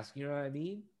 mask. You know what I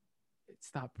mean?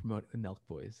 Stop promoting the Nelk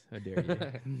Boys. How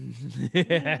dare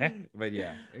you? But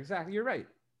yeah, exactly. You're right.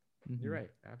 You're right.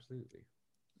 Absolutely.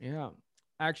 Yeah.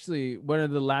 Actually, one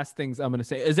of the last things I'm going to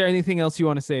say, is there anything else you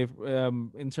want to say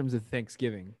in terms of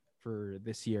Thanksgiving for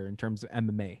this year, in terms of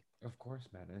MMA? Of course,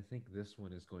 man. I think this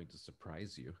one is going to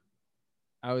surprise you.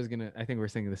 I think we're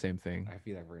saying the same thing. I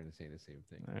feel like we're going to say the same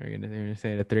thing. We're going to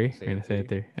say it at 3? We're going to say it at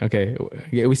 3. Okay.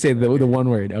 Yeah, we say the one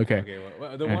word. Okay. Okay.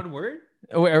 The one word?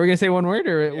 Wait, are we going to say one word?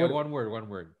 Or yeah, one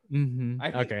word.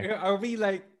 Okay.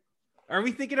 Are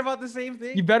we thinking about the same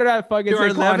thing? You better not fucking say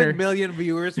 11 million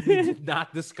viewers. We did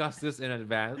not discuss this in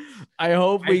advance. I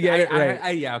hope we get it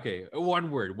right. Yeah, okay.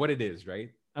 One word. What it is, right?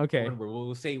 Okay. One word.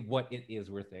 We'll say what it is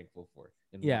we're thankful for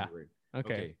in one word.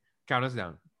 Okay. Count us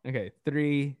down. Okay.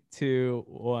 3, 2,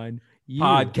 1. You.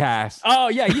 Podcast. Oh,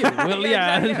 yeah. You. Well,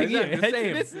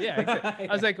 the same.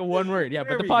 I was like one word. Yeah,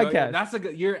 there but the podcast. Yeah, that's a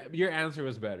good. Your answer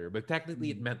was better, but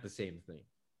technically it meant the same thing.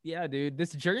 Yeah, dude,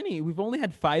 this journey, we've only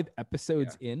had 5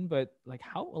 episodes in, but like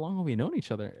how long have we known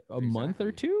each other? A month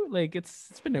or 2? Like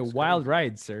it's been a wild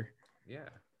ride, sir. Yeah.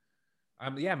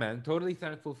 Yeah, man, totally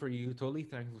thankful for you. Totally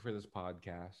thankful for this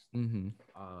podcast.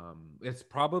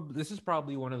 This is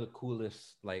probably one of the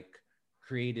coolest like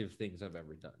creative things I've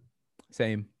ever done.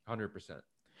 Same. 100%.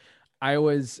 I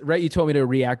was right. You told me to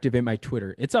reactivate my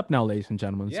Twitter. It's up now, ladies and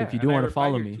gentlemen. Yeah, so if you do want to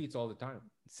follow me, tweets all the time.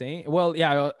 Well,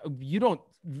 yeah, you don't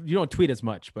tweet as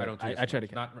much, but I try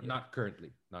to not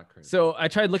currently. So I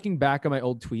tried looking back at my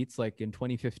old tweets like in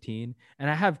 2015, and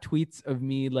I have tweets of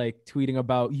me like tweeting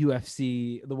about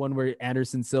UFC, the one where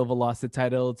Anderson Silva lost the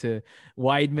title to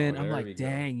Weidman. I'm like,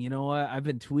 dang, you know what? I've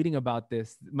been tweeting about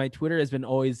this. My Twitter has been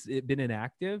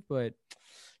inactive, but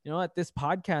you know what? This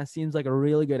podcast seems like a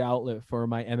really good outlet for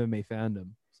my MMA fandom.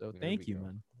 So thank you,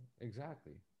 man.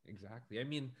 Exactly. I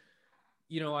mean,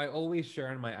 you know, I always share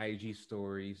on my IG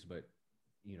stories, but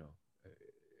you know,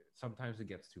 sometimes it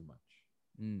gets too much.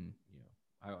 You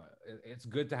know, it's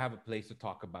good to have a place to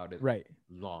talk about it, right?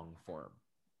 Long form,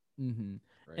 right?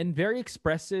 And very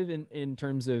expressive in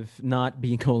terms of not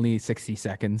being only 60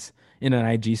 seconds in an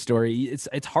IG story.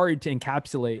 It's hard to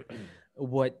encapsulate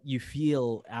what you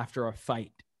feel after a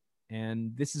fight,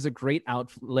 and this is a great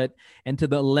outlet. And to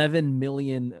the 11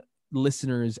 million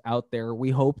listeners out there,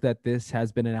 we hope that this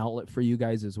has been an outlet for you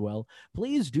guys as well.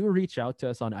 Please do reach out to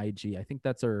us on IG. I think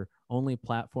that's our only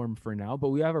platform for now, but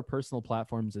we have our personal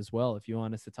platforms as well if you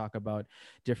want us to talk about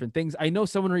different things. I know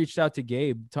someone reached out to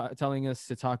Gabe telling us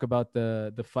to talk about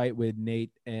the fight with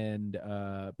Nate and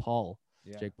Paul.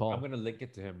 Jake Paul. I'm gonna link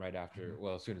it to him right after,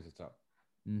 as soon as it's up.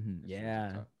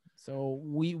 So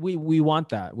we want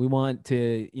that. We want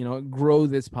to, you know, grow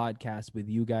this podcast with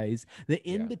you guys, the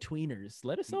in-betweeners.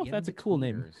 Let us know if that's a cool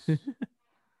name. It's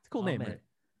a cool name, right?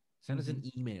 Send us an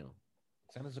email.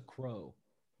 Send us a crow.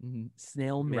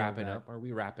 Snail mail. Wrapping up. Are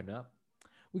we wrapping up?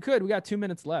 We could. We got 2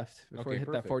 minutes left before we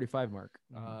hit that 45 mark.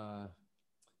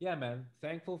 Yeah, man.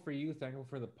 Thankful for you. Thankful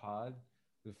for the pod.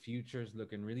 The future's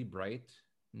looking really bright.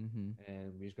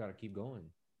 And we just got to keep going.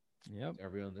 Yep.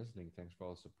 Everyone listening, thanks for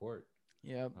all the support.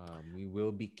 Yep. We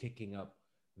will be kicking up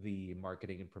the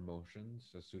marketing and promotions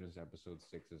as soon as episode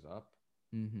 6 is up.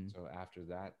 So after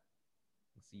that,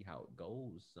 let's see how it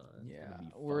goes, son. Yeah,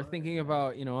 we're thinking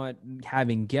about, you know,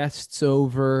 having guests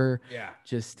over. Yeah.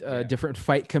 Just different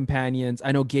fight companions.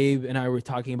 I know Gabe and I were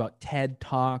talking about TED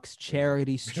Talks,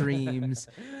 charity streams.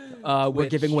 We're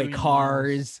giving away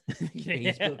cars.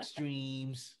 Facebook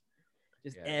streams.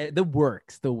 Just the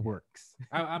works.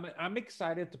 I'm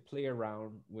excited to play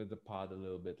around with the pod a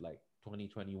little bit, like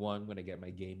 2021 when I get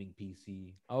my gaming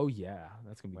PC. Oh yeah,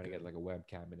 that's gonna be. When I get like a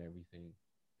webcam and everything.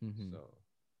 So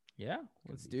yeah,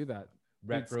 let's do that.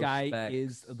 The sky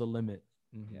is the limit.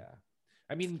 Mm-hmm. Yeah.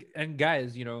 I mean, and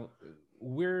guys,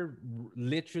 we're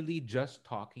literally just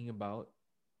talking about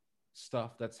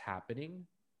stuff that's happening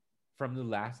from the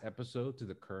last episode to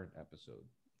the current episode.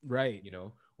 Right.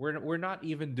 We're not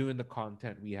even doing the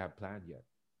content we have planned yet.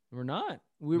 We're not.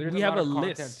 We have a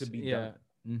list to be done.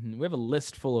 Mm-hmm. We have a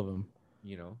list full of them.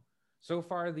 So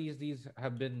far these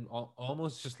have been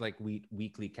almost just like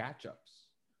weekly catch-ups.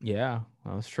 Yeah,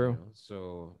 that's true.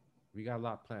 So we got a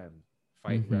lot planned.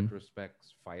 Fight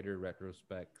retrospects, fighter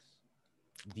retrospects,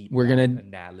 we're gonna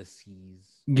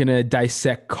analyses. Gonna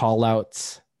dissect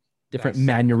call-outs, different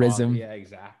mannerism. Yeah,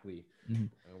 exactly.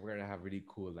 We're gonna have really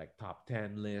cool like top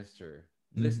 10 lists or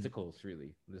listicles,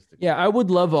 really. Yeah, I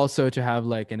would love also to have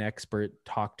like an expert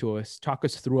talk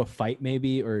us through a fight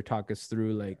maybe, or talk us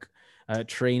through like a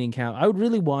training camp. I would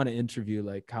really want to interview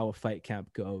like how a fight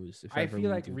camp goes. I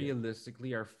feel like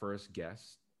realistically our first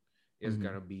guest is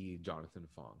gonna be Jonathan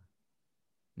Fong.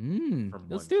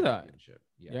 Let's do that.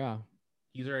 Yeah.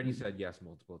 He's already said yes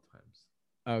multiple times.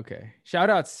 Okay. Shout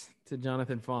outs to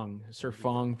Jonathan Fong. Sir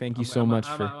Fong, thank you so much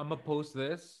for... I'm going to post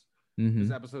this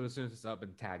episode as soon as it's up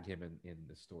and tag him in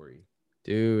the story.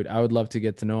 Dude, I would love to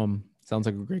get to know him. Sounds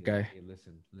like a great guy. Hey,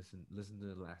 listen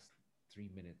to the last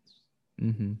 3 minutes.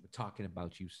 We're talking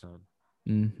about you,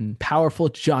 son. Powerful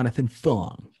Jonathan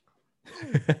Fong.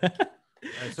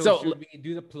 So should we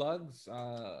do the plugs?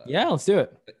 Yeah, let's do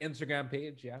it. The Instagram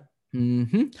page, yeah.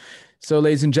 So,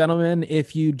 ladies and gentlemen,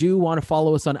 if you do want to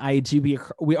follow us on IG,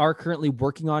 we are currently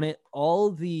working on it.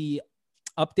 All the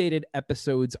updated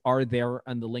episodes are there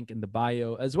on the link in the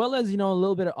bio, as well as, a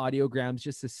little bit of audiograms,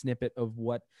 just a snippet of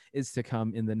what is to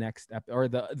come in the next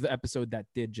the episode that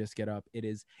did just get up. It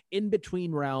is In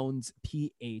Between Rounds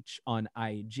PH on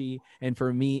IG. And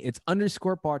for me, it's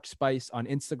 _Botch Spice on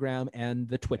Instagram and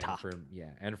the Twitter.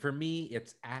 And for me,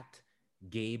 it's at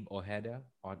Gabe Ojeda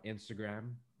on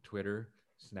Instagram, Twitter,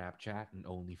 Snapchat, and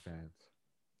OnlyFans.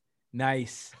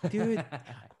 Nice, dude.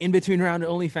 In Between Round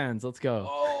OnlyFans. Let's go.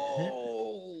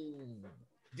 Oh,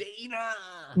 Dana.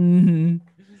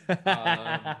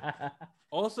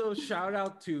 Also, shout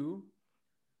out to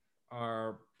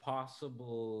our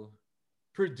possible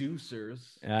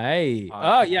producers. Hey.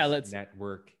 Oh yeah, let's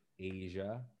Network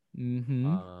Asia.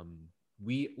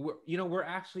 We're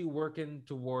actually working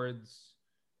towards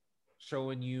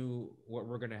showing you what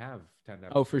we're gonna have 10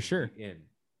 episodes. Oh, for sure.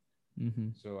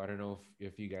 So I don't know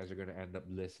if you guys are gonna end up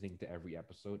listening to every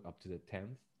episode up to the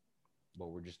 10th, but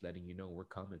we're just letting you know we're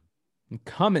coming. We're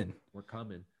coming.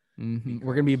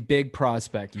 We're gonna be a big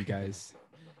prospect, you guys.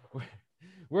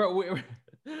 we're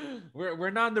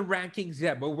not in the rankings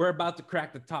yet, but we're about to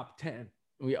crack the top 10.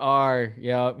 We are.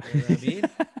 Yep. You know what I mean?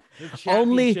 The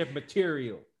championship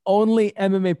material. Only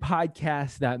MMA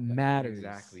podcast that matters.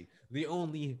 Exactly. The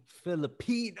only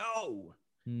Filipino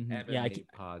MMA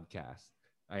podcast.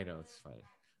 I know, it's funny.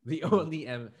 The only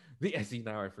see,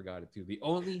 now I forgot it too. The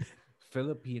only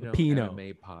Filipino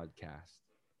MMA podcast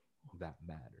that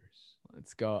matters.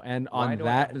 Let's go. And on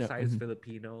that note, besides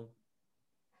Filipino,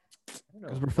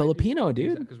 because we're Filipino,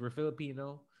 dude. Because we're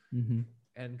Filipino.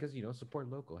 And because, support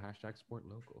local, #support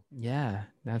local. Yeah,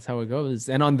 that's how it goes.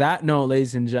 And on that note,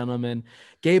 ladies and gentlemen,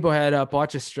 Gabe Ojeda,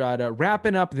 Botch Estrada,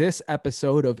 wrapping up this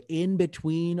episode of In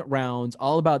Between Rounds,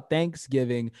 all about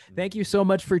Thanksgiving. Thank you so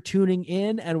much for tuning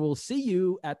in, and we'll see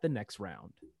you at the next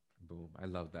round. Boom. I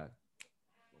love that.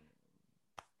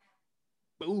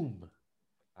 Boom.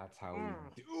 That's how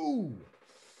we do.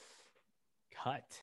 Cut.